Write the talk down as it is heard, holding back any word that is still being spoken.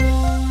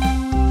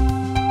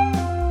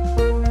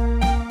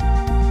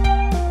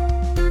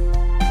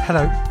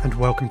Hello and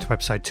welcome to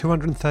episode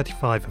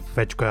 235 of the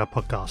Veg Grower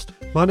Podcast.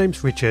 My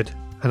name's Richard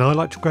and I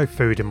like to grow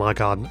food in my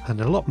garden and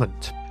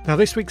allotment. Now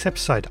this week's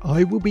episode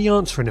I will be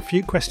answering a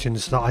few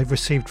questions that I've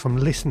received from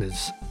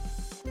listeners.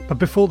 But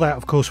before that,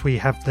 of course, we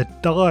have the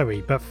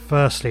diary, but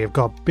firstly I've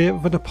got a bit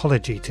of an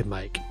apology to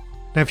make.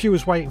 Now if you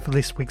was waiting for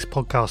this week's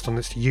podcast on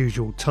its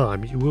usual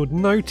time, you will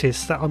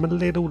notice that I'm a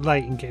little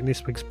late in getting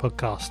this week's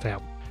podcast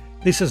out.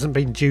 This hasn't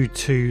been due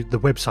to the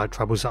website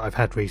troubles that I've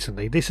had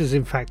recently. This is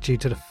in fact due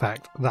to the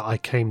fact that I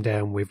came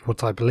down with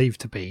what I believe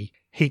to be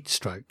heat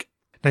stroke.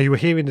 Now you will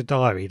hear in the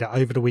diary that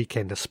over the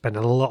weekend I spent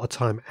a lot of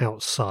time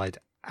outside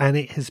and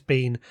it has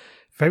been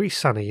very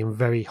sunny and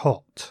very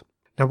hot.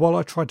 Now while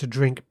I tried to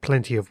drink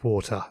plenty of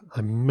water,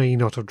 I may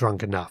not have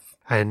drunk enough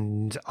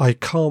and I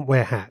can't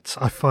wear hats.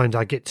 I find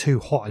I get too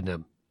hot in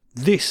them.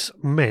 This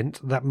meant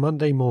that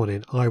Monday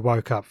morning I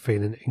woke up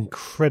feeling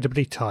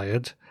incredibly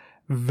tired,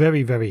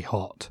 very, very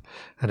hot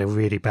and a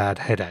really bad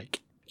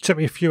headache. It took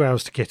me a few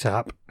hours to get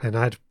up and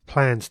I had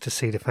plans to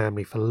see the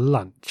family for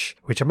lunch,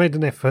 which I made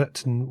an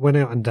effort and went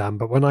out and done,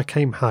 but when I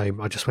came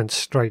home I just went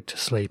straight to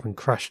sleep and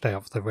crashed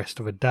out for the rest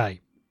of the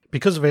day.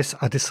 Because of this,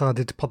 I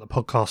decided to put the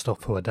podcast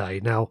off for a day.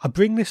 Now, I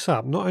bring this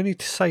up not only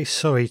to say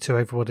sorry to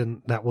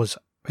everyone that was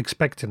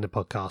expecting the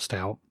podcast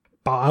out,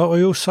 but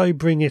I also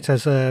bring it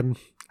as a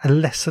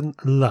lesson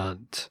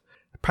learnt.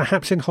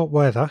 Perhaps in hot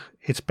weather,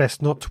 it's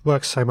best not to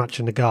work so much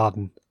in the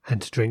garden and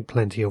to drink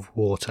plenty of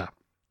water.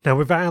 Now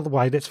with that out of the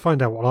way, let's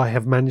find out what I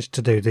have managed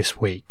to do this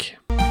week.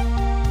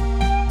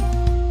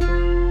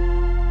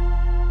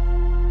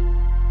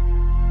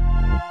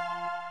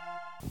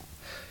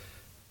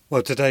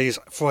 Well, today is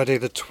Friday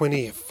the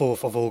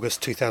 24th of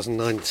August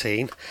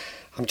 2019.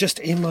 I'm just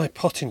in my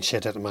potting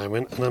shed at the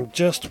moment and I'm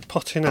just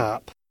potting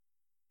up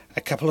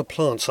a couple of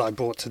plants that I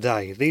bought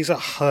today. These are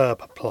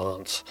herb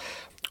plants.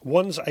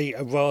 One's a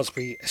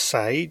raspberry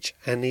sage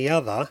and the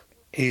other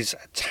is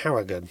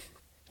tarragon.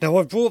 Now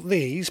I've brought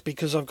these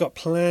because I've got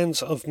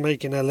plans of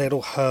making a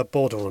little herb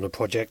border on a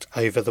project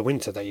over the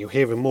winter that you'll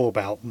hear more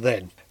about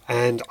then.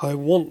 And I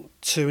want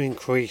to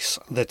increase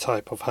the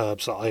type of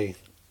herbs that I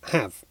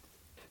have.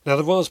 Now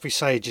the raspberry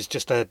sage is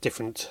just a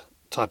different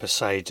type of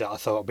sage that I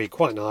thought would be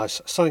quite nice,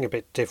 something a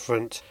bit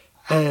different,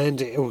 and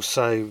it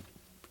also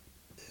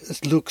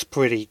looks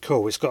pretty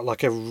cool. It's got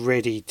like a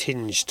reddy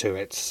tinge to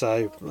it,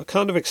 so I'm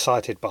kind of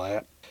excited by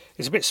it.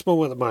 It's a bit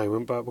small at the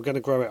moment, but we're going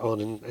to grow it on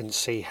and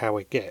see how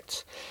it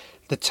gets.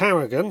 The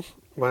tarragon,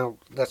 well,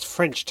 that's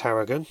French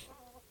tarragon,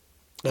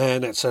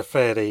 and it's a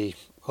fairly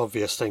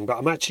obvious thing, but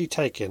I'm actually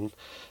taking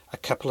a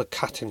couple of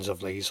cuttings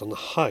of these on the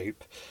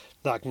hope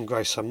that I can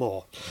grow some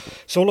more.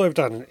 So all I've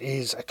done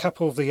is a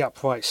couple of the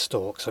upright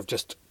stalks. I've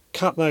just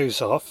cut those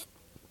off,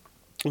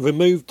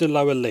 removed the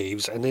lower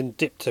leaves, and then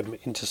dipped them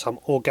into some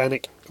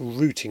organic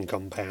rooting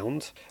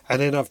compound,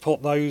 and then I've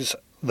put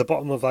the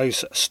bottom of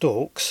those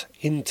stalks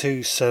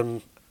into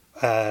some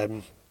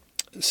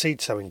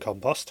seed sowing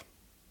compost,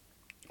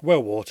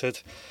 well watered,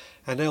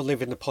 and they'll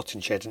live in the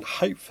potting shed and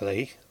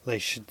hopefully they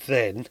should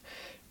then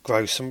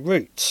grow some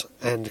roots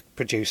and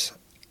produce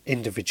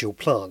individual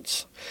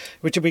plants,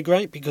 which will be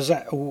great because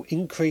that will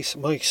increase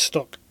my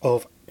stock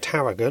of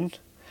tarragon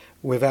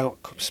without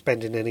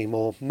spending any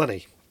more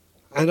money.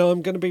 And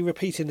I'm going to be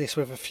repeating this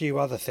with a few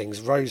other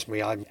things.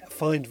 Rosemary, I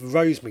find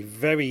rosemary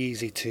very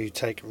easy to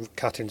take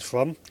cuttings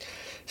from.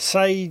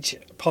 Sage,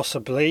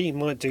 possibly,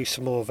 might do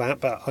some more of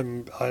that, but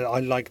I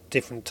like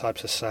different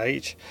types of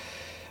sage.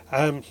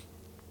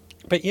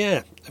 But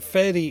yeah,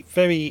 fairly,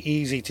 very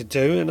easy to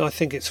do, and I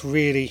think it's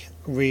really,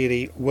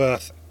 really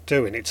worth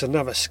doing. It's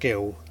another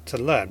skill to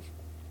learn.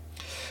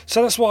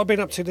 So that's what I've been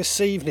up to this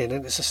evening,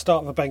 and it's the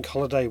start of a bank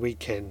holiday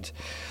weekend.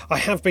 I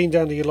have been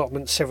down the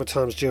allotment several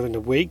times during the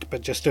week,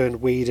 but just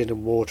doing weeding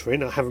and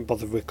watering. I haven't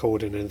bothered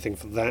recording anything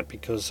for that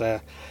because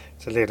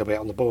it's a little bit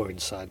on the boring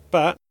side.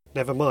 But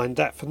never mind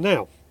that for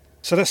now.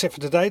 So that's it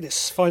for today.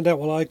 Let's find out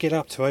what I get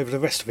up to over the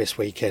rest of this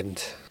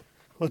weekend.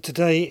 Well,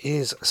 today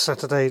is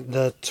Saturday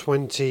the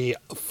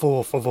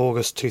 24th of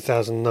August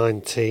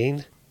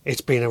 2019.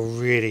 It's been a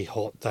really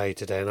hot day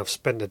today and I've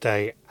spent the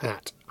day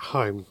at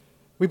home.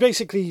 We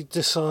basically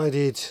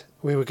decided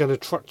we were going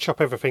to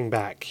chop everything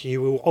back.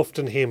 You will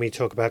often hear me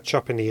talk about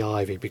chopping the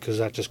ivy because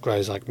that just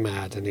grows like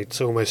mad and it's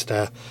almost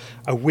a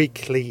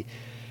weekly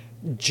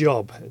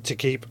job to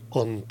keep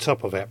on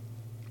top of it.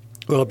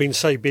 Well, I've been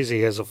so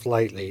busy as of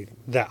lately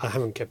that I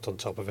haven't kept on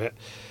top of it.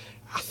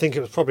 I think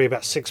it was probably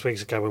about 6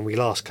 weeks ago when we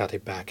last cut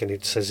it back and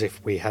it's as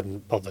if we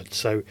hadn't bothered.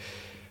 So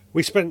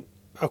we spent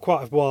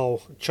quite a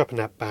while chopping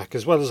that back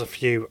as well as a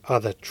few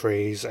other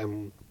trees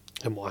and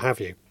what have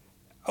you.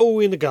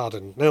 All in the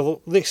garden. Now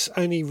this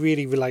only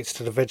really relates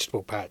to the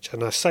vegetable patch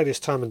and I say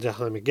this time and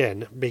time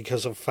again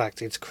because of the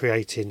fact it's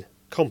creating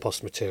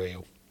compost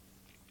material.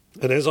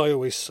 And as I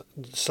always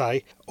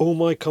say, all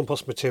my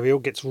compost material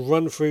gets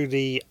run through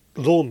the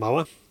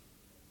lawnmower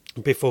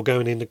before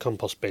going in the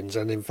compost bins,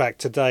 and in fact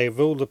today of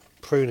all the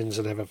prunings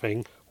and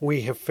everything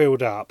we have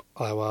filled up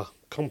our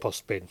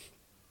compost bin.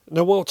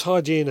 Now while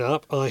tidying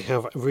up I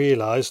have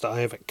realised I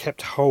have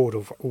kept hold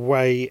of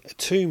way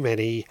too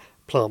many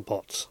plant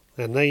pots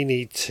and they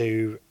need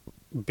to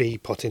be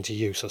put into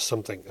use or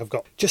something. I've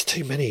got just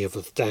too many of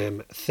the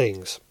damn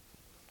things.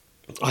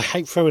 I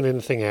hate throwing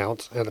anything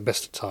out at the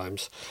best of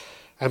times,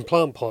 and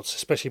plant pots,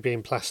 especially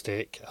being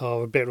plastic,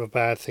 are a bit of a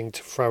bad thing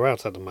to throw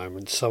out at the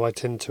moment, so I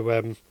tend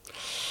to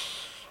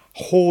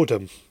hoard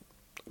them,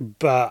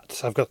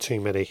 but I've got too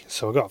many,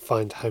 so I've got to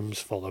find homes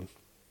for them.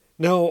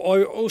 Now,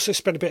 I also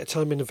spent a bit of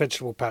time in the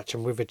vegetable patch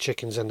and with the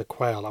chickens and the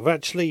quail. I've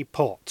actually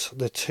put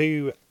the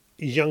two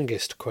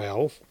youngest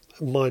quail,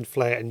 Mind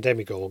Flayer and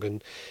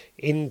Demigorgon,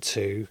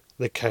 into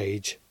the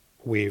cage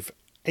with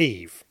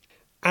Eve.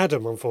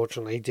 Adam,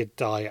 unfortunately, did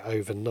die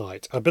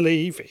overnight. I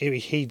believe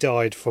he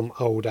died from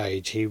old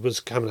age. He was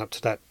coming up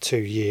to that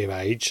 2-year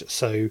age,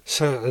 so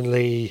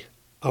certainly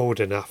old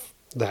enough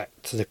that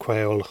the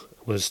quail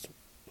was,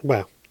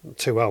 well,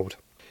 too old.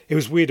 It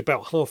was weird,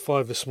 about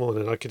 5:30 this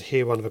morning I could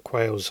hear one of the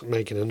quails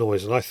making a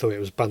noise, and I thought it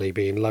was Bunny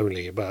being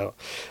lonely, but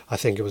I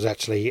think it was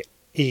actually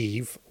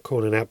Eve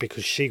calling out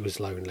because she was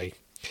lonely.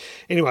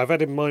 Anyway, I've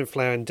added Mind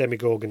Flayer and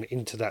Demigorgon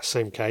into that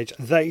same cage.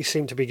 They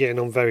seem to be getting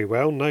on very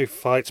well. No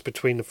fights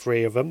between the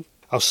three of them.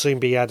 I'll soon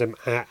be adding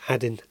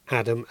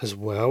Adam as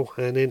well.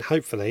 And then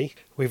hopefully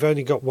we've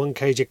only got one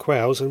cage of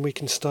quails and we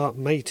can start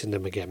mating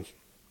them again.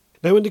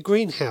 Now in the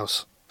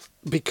greenhouse,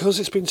 because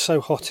it's been so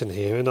hot in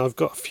here and I've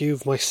got a few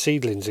of my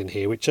seedlings in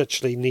here which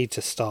actually need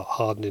to start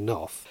hardening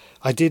off,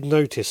 I did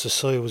notice the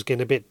soil was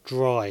getting a bit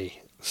dry.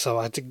 So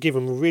I had to give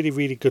them really,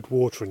 really good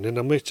watering, and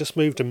I just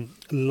moved them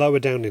lower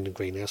down in the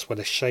greenhouse where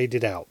they're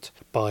shaded out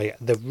by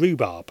the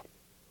rhubarb.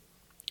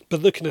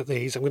 But looking at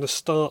these, I'm going to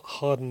start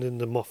hardening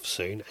them off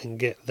soon and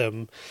get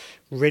them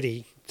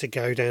ready to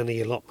go down the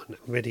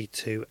allotment, ready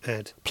to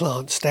add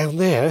plants down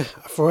there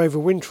for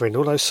overwintering,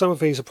 although some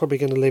of these are probably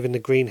going to live in the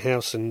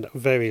greenhouse and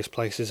various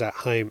places at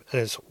home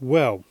as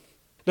well.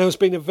 Now, it's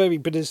been a very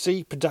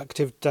busy,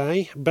 productive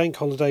day, bank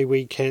holiday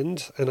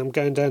weekend, and I'm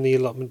going down the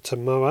allotment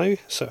tomorrow,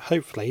 so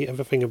hopefully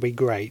everything will be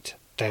great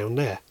down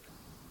there.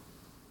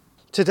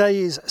 Today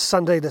is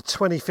Sunday the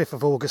 25th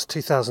of August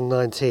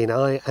 2019.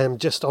 I am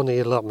just on the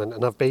allotment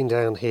and I've been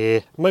down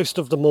here most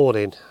of the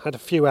morning. Had a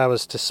few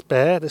hours to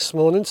spare this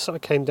morning, so I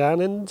came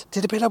down and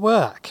did a bit of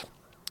work.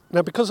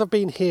 Now, because I've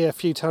been here a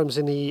few times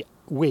in the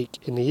week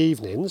in the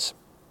evenings,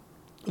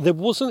 there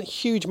wasn't a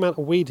huge amount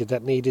of weeding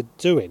that needed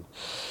doing.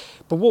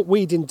 But what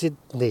weeding did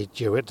need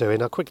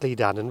doing, I quickly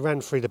done and ran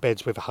through the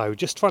beds with a hoe,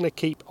 just trying to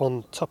keep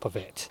on top of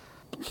it.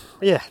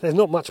 Yeah, there's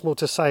not much more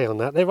to say on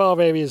that. There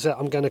are areas that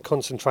I'm going to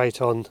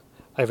concentrate on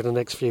over the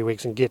next few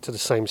weeks and get to the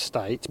same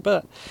state,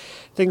 but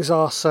things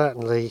are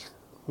certainly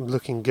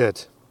looking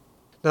good.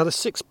 Now, the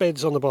 6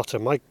 beds on the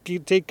bottom, I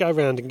did go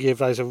around and give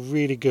those a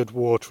really good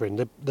watering.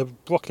 The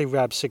broccoli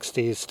rab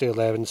 60 is still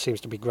there and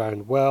seems to be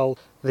growing well.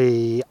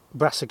 The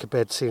brassica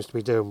bed seems to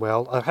be doing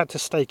well. I've had to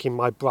stake in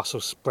my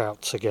Brussels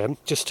sprouts again,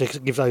 just to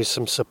give those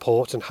some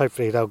support, and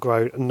hopefully they'll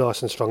grow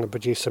nice and strong and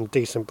produce some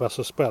decent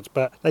Brussels sprouts.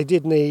 But they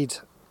did need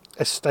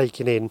a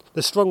staking in.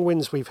 The strong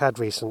winds we've had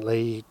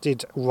recently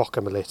did rock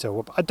them a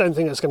little. I don't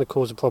think that's going to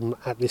cause a problem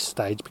at this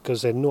stage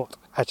because they're not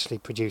actually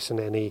producing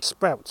any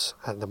sprouts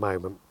at the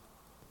moment.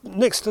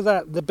 Next to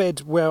that, the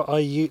bed where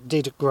I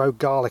did grow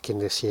garlic in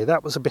this year,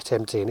 that was a bit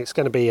empty, and it's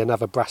going to be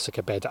another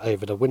brassica bed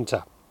over the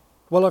winter.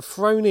 Well, I've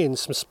thrown in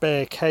some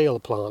spare kale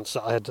plants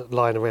that I had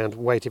lying around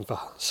waiting for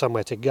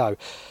somewhere to go.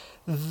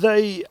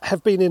 They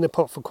have been in a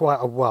pot for quite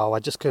a while. I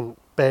just couldn't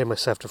bear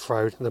myself to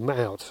throw them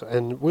out,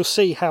 and we'll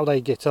see how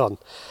they get on.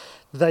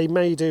 They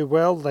may do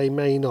well, they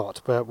may not,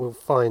 but we'll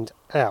find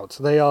out.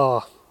 They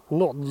are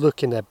not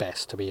looking their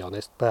best, to be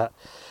honest, but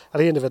at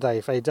the end of the day,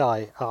 if they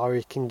die,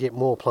 I can get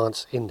more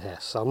plants in there,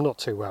 so I'm not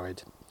too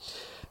worried.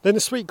 Then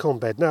the sweetcorn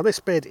bed. Now, this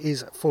bed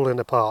is falling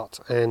apart,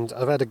 and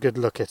I've had a good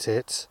look at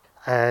it,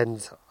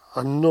 and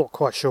I'm not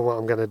quite sure what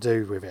I'm going to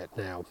do with it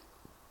now.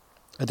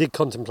 I did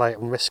contemplate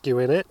on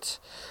rescuing it,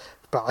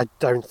 but I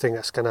don't think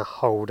that's going to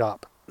hold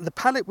up. The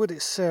pallet wood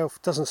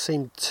itself doesn't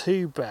seem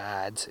too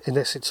bad,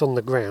 unless it's on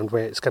the ground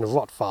where it's going to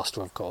rot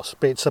faster, of course,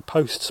 but it's the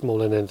posts more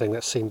than anything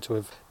that seem to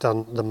have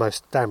done the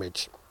most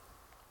damage.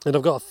 And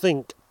I've got to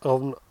think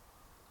on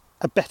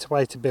a better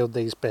way to build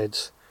these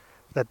beds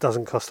that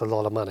doesn't cost a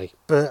lot of money.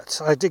 But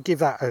I did give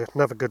that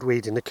another good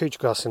weeding. The couch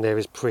grass in there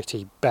is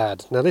pretty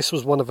bad. Now, this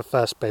was one of the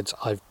first beds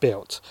I've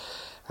built,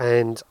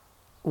 and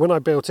when I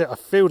built it, I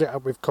filled it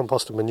up with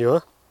composted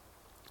manure,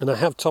 and I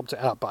have topped it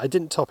up, but I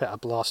didn't top it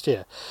up last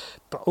year.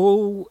 But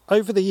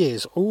over the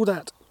years, all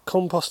that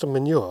composted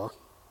manure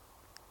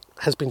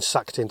has been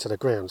sucked into the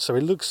ground, so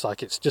it looks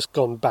like it's just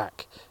gone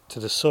back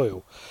to the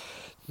soil.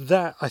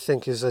 That, I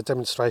think, is a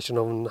demonstration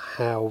on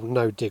how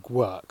no-dig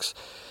works,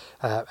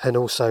 and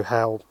also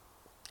how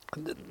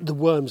the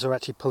worms are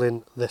actually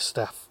pulling this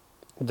stuff,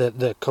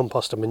 the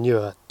composted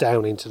manure,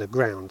 down into the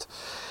ground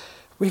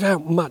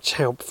without much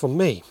help from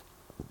me.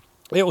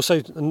 It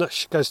also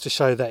goes to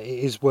show that it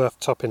is worth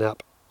topping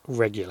up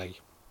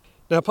regularly.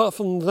 Now, apart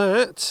from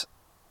that,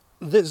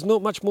 there's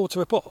not much more to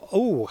report.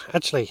 Oh,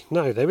 actually,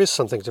 no, there is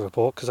something to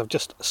report because I've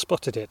just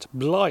spotted it.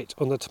 Blight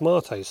on the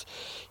tomatoes.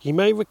 You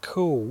may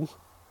recall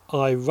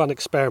I run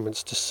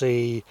experiments to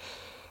see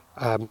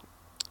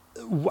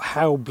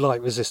how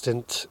blight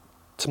resistant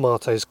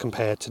tomatoes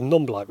compare to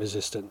non-blight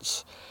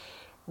resistance?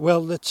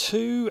 Well, the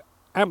two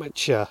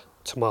amateur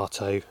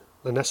tomato,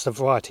 and that's the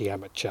variety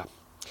amateur,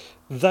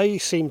 they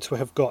seem to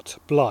have got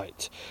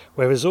blight,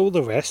 whereas all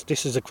the rest,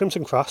 this is a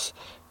Crimson Crush,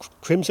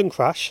 Crimson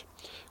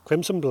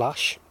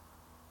Blush,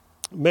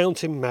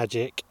 Mountain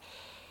Magic,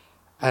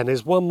 and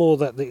there's one more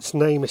that its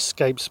name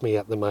escapes me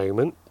at the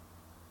moment.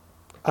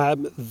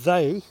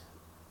 They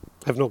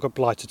have not got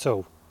blight at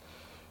all.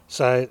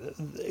 So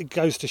it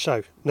goes to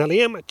show. Now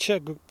the amateur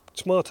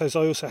tomatoes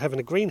I also have in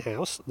a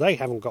greenhouse, they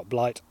haven't got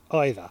blight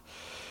either.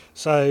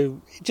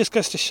 So it just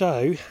goes to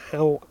show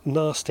how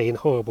nasty and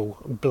horrible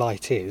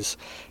blight is,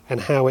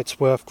 and how it's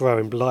worth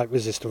growing blight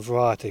resistant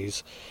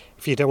varieties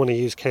if you don't want to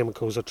use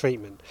chemicals or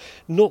treatment.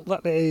 Not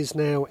that there is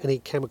now any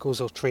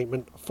chemicals or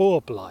treatment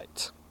for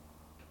blight.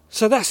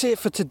 So that's it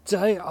for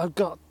today. I've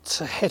got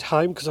to head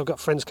home because I've got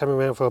friends coming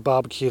around for a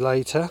barbecue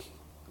later,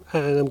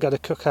 and I'm going to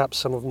cook up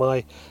some of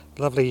my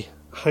lovely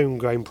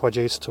homegrown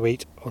produce to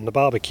eat on the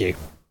barbecue.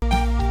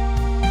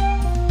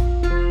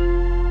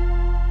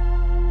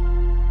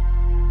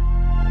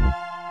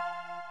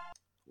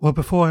 Well,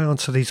 before I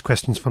answer these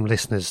questions from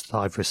listeners that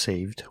I've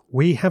received,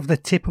 we have the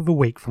tip of the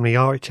week from the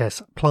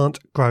RHS Plant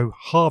Grow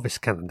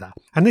Harvest Calendar.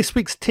 And this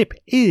week's tip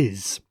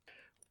is: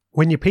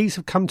 when your peas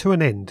have come to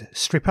an end,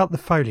 strip out the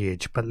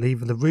foliage but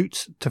leave the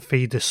roots to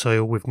feed the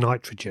soil with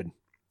nitrogen.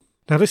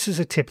 Now, this is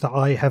a tip that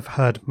I have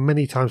heard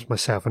many times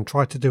myself and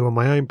try to do on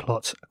my own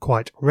plots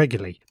quite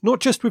regularly. Not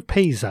just with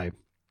peas though,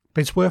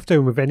 but it's worth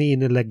doing with any in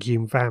the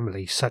legume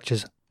family, such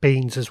as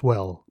beans as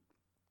well.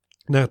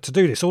 Now, to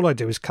do this, all I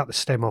do is cut the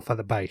stem off at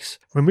the base,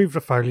 remove the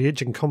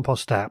foliage and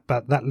compost that,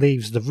 but that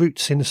leaves the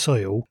roots in the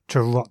soil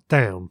to rot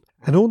down.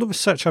 And all the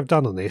research I've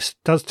done on this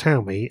does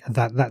tell me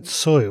that that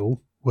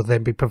soil will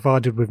then be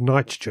provided with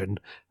nitrogen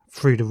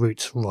through the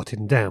roots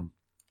rotting down.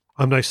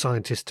 I'm no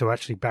scientist to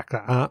actually back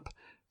that up,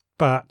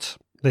 but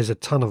there's a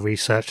ton of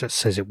research that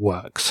says it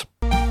works.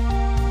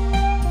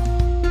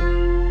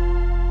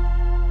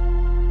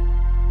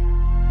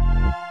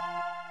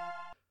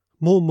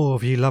 More and more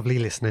of you lovely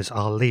listeners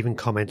are leaving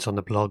comments on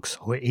the blogs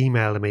or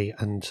emailing me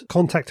and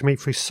contacting me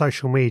through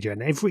social media,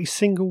 and every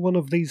single one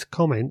of these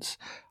comments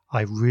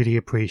I really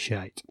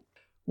appreciate.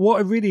 What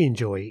I really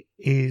enjoy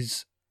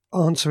is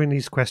answering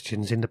these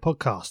questions in the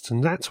podcast,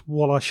 and that's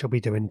what I shall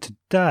be doing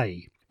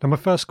today. Now, my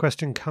first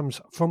question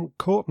comes from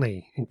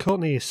Courtney, and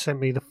Courtney has sent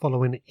me the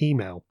following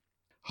email.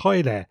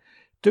 Hi there,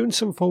 doing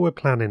some forward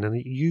planning,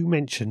 and you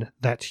mentioned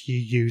that you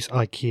use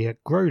Ikea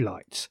grow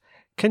lights.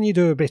 Can you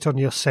do a bit on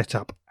your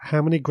setup?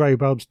 How many grow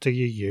bulbs do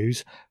you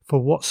use, for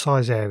what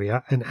size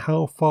area, and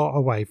how far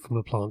away from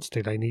the plants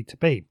do they need to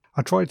be?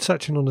 I tried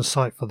searching on the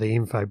site for the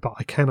info, but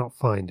I cannot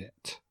find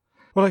it.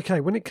 Well,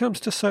 okay, when it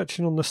comes to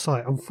searching on the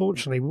site,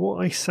 unfortunately,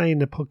 what I say in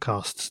the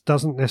podcasts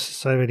doesn't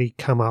necessarily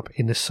come up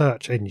in the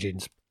search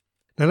engines.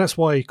 Now, that's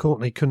why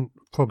Courtney couldn't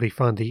probably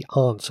find the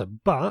answer,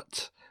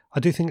 but I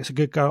do think it's a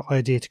good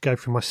idea to go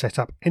through my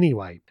setup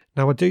anyway.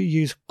 Now, I do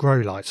use grow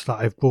lights that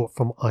I've bought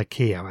from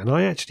Ikea, and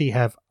I actually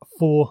have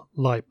 4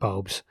 light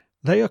bulbs.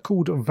 They are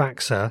called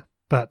Vaxa,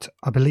 but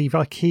I believe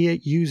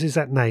Ikea uses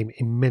that name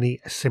in many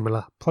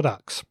similar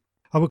products.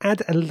 I will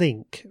add a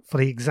link for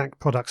the exact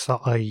products that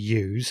I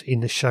use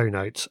in the show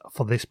notes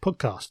for this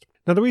podcast.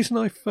 Now, the reason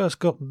I first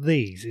got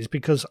these is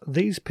because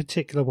these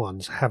particular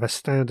ones have a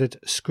standard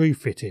screw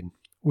fitting,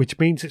 which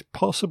means it's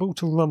possible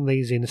to run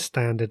these in a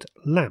standard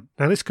lamp.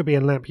 Now, this could be a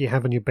lamp you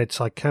have on your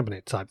bedside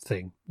cabinet type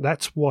thing.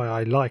 That's why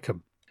I like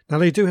them. Now,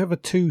 they do have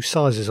 2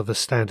 sizes of the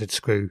standard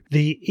screw,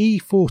 the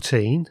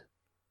E14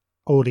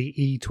 or the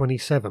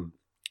E27.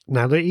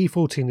 Now, the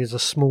E14 is a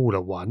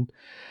smaller one,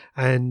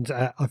 and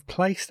I've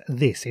placed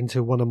this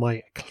into one of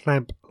my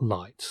clamp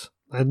lights.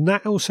 And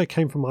that also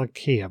came from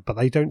Ikea, but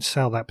they don't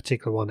sell that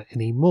particular one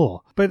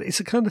anymore. But it's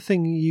the kind of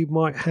thing you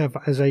might have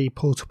as a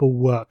portable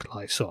work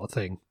light sort of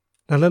thing.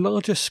 Now, the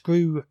larger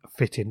screw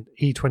fitting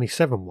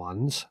E27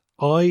 ones,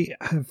 I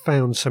have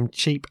found some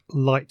cheap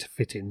light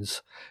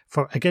fittings,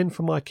 from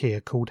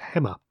Ikea called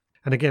Hemmer.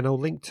 And again, I'll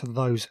link to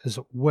those as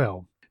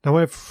well. Now,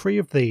 I have 3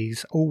 of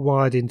these all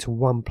wired into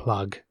one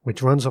plug,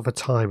 which runs off a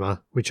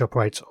timer which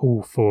operates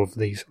all 4 of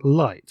these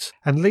lights.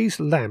 And these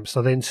lamps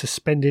are then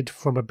suspended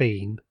from a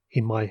beam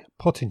in my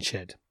potting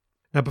shed.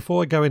 Now,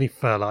 before I go any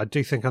further, I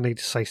do think I need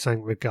to say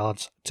something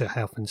regards to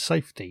health and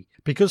safety.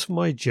 Because of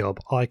my job,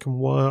 I can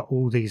wire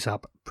all these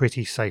up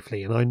pretty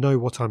safely, and I know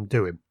what I'm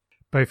doing.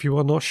 But if you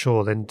are not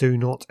sure, then do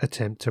not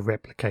attempt to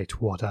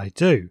replicate what I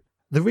do.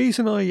 The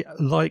reason I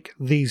like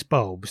these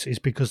bulbs is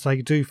because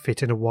they do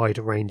fit in a wide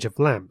range of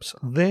lamps.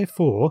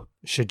 Therefore,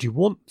 should you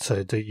want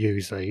to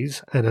use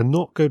these and are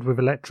not good with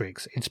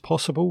electrics, it's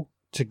possible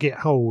to get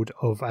hold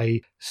of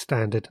a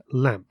standard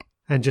lamp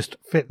and just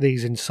fit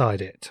these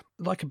inside it.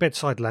 Like a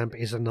bedside lamp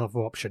is another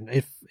option.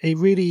 It's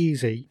really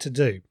easy to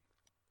do.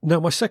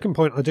 Now, my second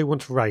point I do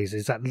want to raise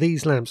is that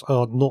these lamps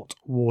are not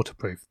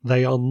waterproof.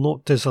 They are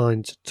not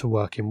designed to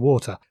work in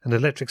water, and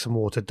electrics and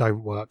water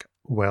don't work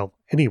well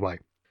anyway.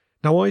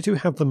 Now, I do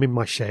have them in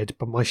my shed,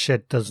 but my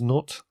shed does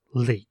not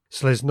leak,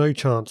 so there's no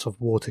chance of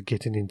water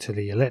getting into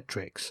the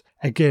electrics.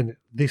 Again,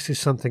 this is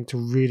something to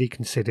really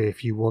consider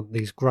if you want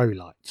these grow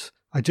lights.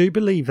 I do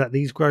believe that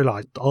these grow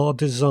lights are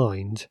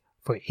designed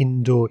for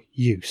indoor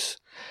use.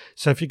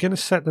 So if you're going to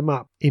set them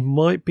up, it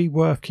might be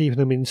worth keeping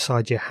them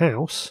inside your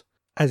house,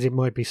 as it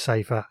might be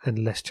safer and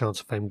less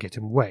chance of them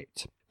getting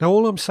wet. Now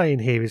all I'm saying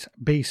here is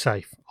be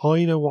safe.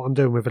 I know what I'm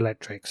doing with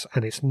electrics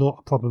and it's not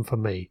a problem for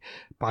me,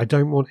 but I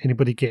don't want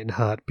anybody getting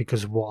hurt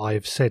because of what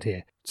I've said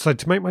here. So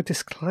to make my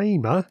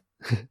disclaimer,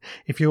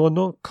 if you are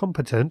not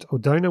competent or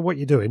don't know what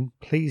you're doing,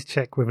 please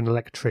check with an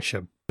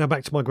electrician. Now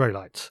back to my grow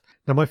lights.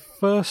 Now my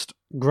first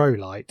grow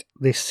light,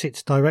 this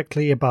sits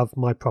directly above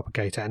my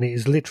propagator and it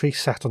is literally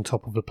sat on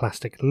top of the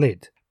plastic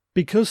lid.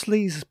 Because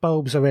these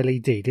bulbs are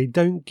LED, they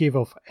don't give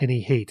off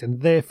any heat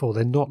and therefore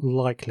they're not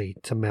likely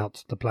to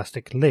melt the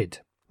plastic lid.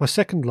 My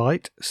second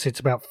light sits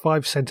about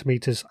 5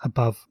 centimetres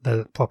above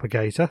the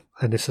propagator,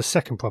 and it's a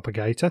second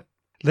propagator.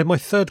 Then my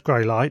third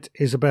grow light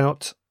is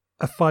about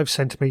 5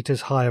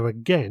 centimetres higher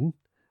again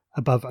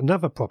above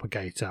another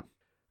propagator.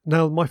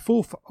 Now my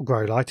fourth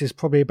grow light is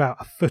probably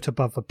about a foot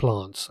above the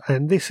plants,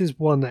 and this is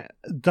one that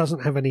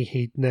doesn't have any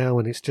heat now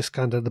and it's just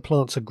kind of the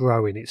plants are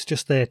growing. It's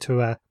just there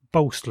to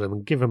bolster them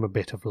and give them a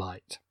bit of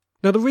light.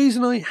 Now the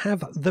reason I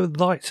have the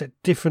lights at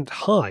different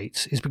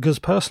heights is because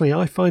personally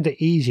I find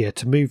it easier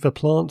to move the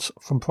plants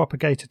from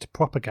propagator to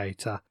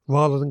propagator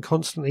rather than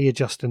constantly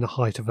adjusting the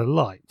height of the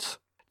lights.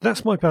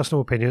 That's my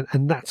personal opinion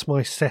and that's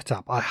my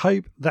setup. I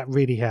hope that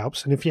really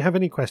helps, and if you have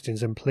any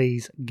questions then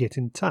please get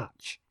in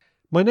touch.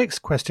 My next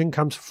question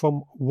comes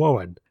from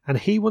Warren and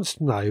he wants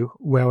to know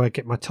where I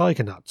get my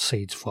tiger nut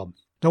seeds from.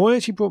 Now I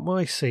actually brought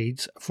my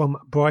seeds from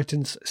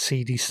Brighton's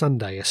Seedy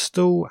Sunday. A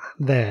stall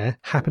there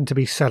happened to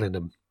be selling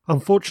them.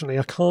 Unfortunately,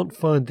 I can't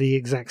find the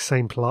exact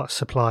same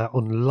supplier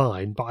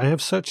online, but I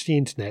have searched the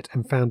internet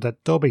and found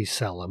that Dobbies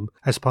sell them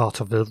as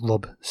part of the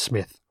Rob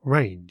Smith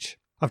range.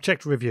 I've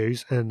checked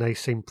reviews and they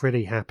seem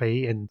pretty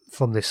happy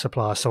from this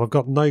supplier, so I've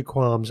got no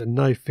qualms and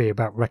no fear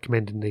about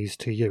recommending these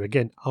to you.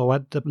 Again, I'll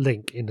add the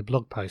link in the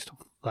blog post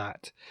of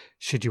that,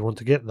 should you want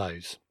to get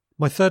those.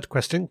 My third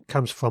question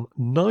comes from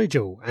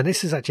Nigel, and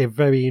this is actually a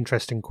very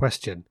interesting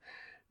question.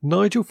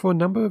 Nigel for a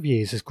number of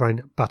years has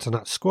grown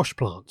butternut squash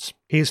plants.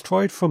 He has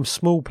tried from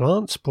small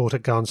plants bought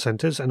at garden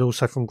centres and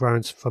also from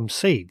growing from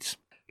seeds.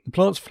 The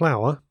plants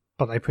flower,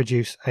 but they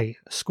produce a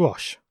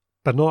squash,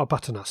 but not a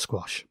butternut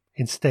squash.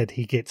 Instead,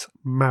 he gets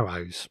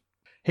marrows.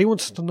 He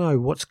wants to know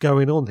what's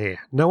going on here.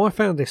 Now, I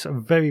found this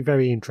very,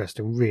 very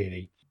interesting,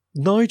 really.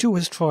 Nigel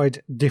has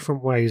tried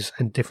different ways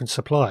and different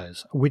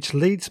suppliers, which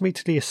leads me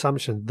to the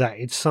assumption that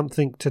it's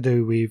something to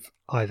do with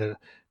either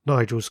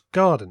Nigel's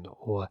garden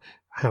or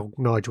how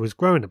Nigel is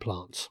growing the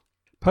plants.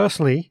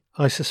 Personally,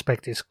 I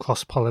suspect it's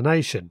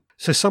cross-pollination.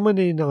 So somewhere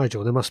near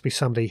Nigel there must be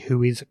somebody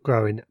who is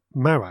growing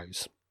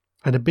marrows.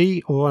 And a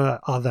bee or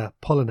other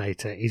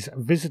pollinator is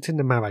visiting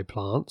the marrow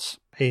plants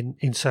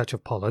in search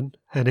of pollen,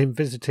 and then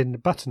visiting the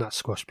butternut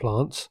squash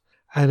plants,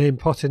 and then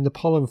potting the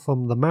pollen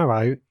from the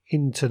marrow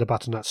into the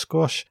butternut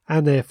squash,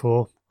 and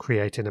therefore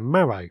creating a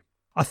marrow.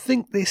 I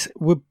think this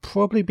would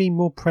probably be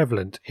more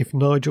prevalent if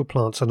Nigel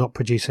plants are not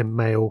producing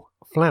male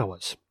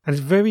flowers. And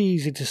it's very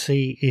easy to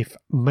see if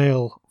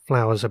male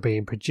flowers are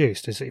being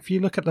produced, as if you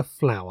look at the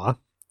flower,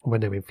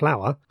 when they're in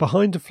flower,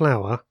 behind the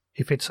flower,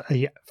 if it's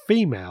a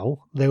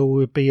female, there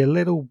will be a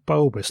little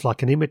bulbous,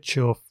 like an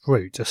immature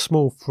fruit, a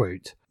small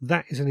fruit.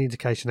 That is an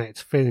indication that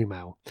it's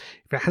female.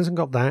 If it hasn't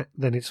got that,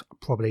 then it's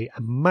probably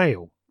a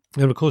male.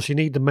 And of course you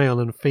need the male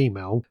and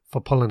female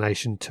for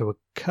pollination to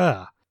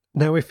occur.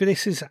 Now if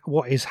this is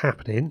what is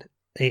happening,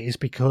 it is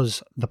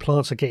because the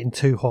plants are getting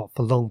too hot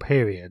for long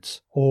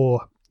periods,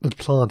 or the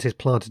plant is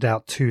planted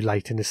out too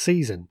late in the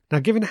season. Now,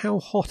 given how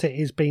hot it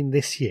has been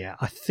this year,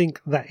 I think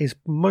that is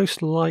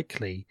most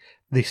likely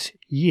this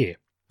year.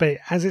 But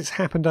as it's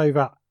happened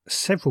over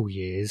several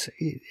years,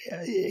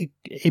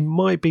 it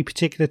might be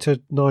particular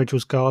to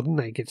Nigel's garden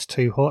that it gets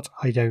too hot.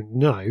 I don't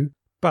know.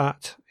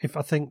 But if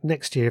I think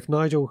next year, if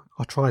Nigel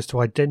tries to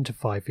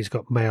identify if he's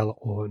got male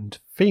and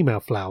female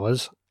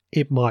flowers,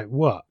 it might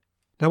work.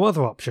 Now,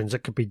 other options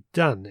that could be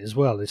done as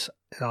well is,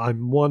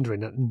 I'm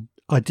wondering, and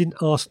I didn't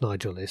ask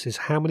Nigel this, is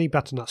how many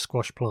butternut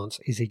squash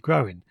plants is he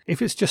growing?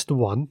 If it's just the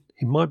one,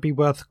 it might be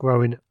worth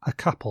growing a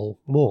couple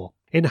more,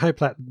 in the hope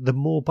that the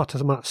more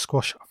butternut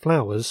squash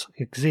flowers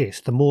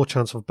exist, the more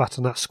chance of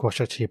butternut squash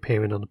actually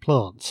appearing on the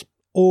plants.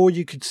 Or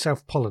you could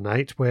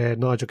self-pollinate, where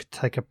Nigel could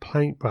take a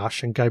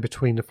paintbrush and go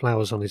between the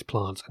flowers on his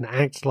plants and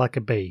act like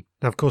a bee.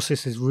 Now, of course,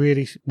 this is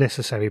really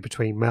necessary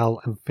between male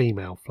and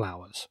female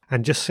flowers.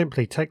 And just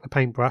simply take the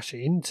paintbrush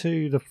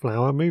into the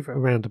flower, move it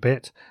around a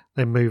bit,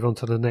 then move on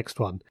to the next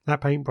one.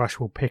 That paintbrush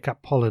will pick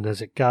up pollen as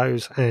it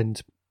goes,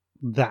 and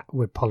that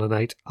would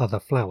pollinate other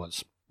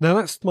flowers. Now,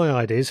 that's my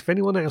ideas. If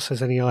anyone else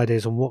has any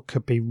ideas on what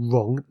could be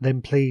wrong,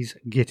 then please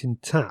get in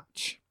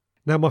touch.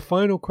 Now, my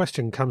final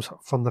question comes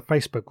from the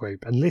Facebook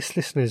group, and this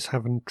listener is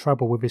having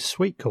trouble with his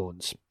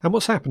sweetcorns. And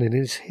what's happening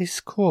is his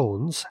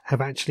corns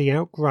have actually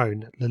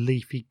outgrown the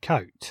leafy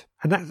coat.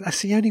 And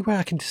that's the only way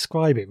I can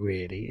describe it,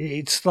 really.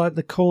 It's like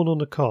the corn on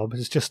the cob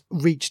has just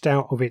reached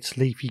out of its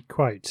leafy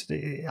coat.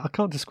 I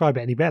can't describe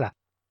it any better.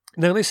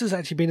 Now, this has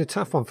actually been a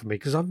tough one for me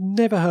because I've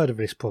never heard of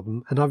this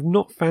problem, and I've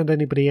not found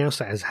anybody else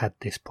that has had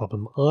this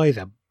problem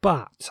either.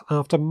 But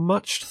after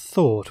much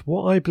thought,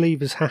 what I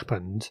believe has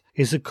happened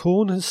is the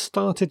corn has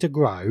started to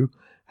grow,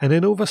 and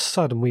then all of a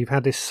sudden we've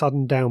had this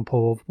sudden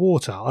downpour of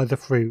water, either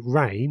through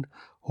rain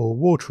or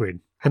watering.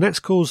 And that's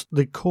caused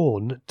the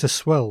corn to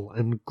swell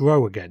and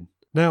grow again.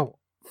 Now,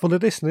 for the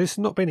listener, this has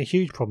not been a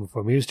huge problem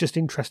for me. He was just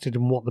interested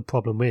in what the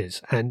problem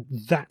is, and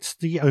that's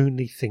the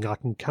only thing I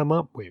can come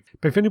up with.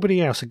 But if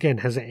anybody else, again,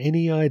 has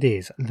any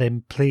ideas,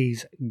 then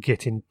please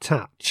get in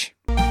touch.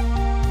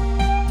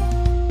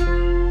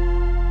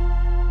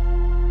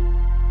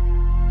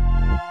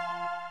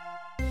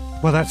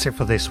 Well, that's it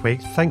for this week.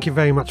 Thank you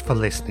very much for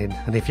listening,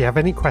 and if you have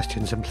any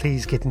questions, then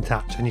please get in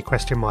touch and your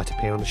question might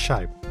appear on the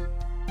show.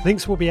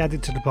 Links will be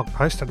added to the blog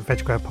post at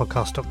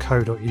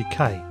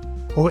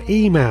theveggrowpodcast.co.uk, or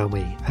email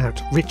me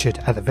at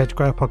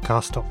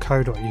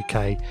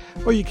richard@theveggrowpodcast.co.uk,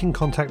 or you can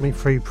contact me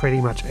through pretty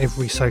much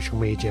every social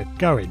media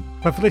going.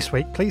 But for this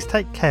week, please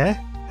take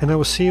care, and I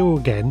will see you all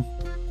again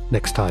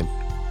next time.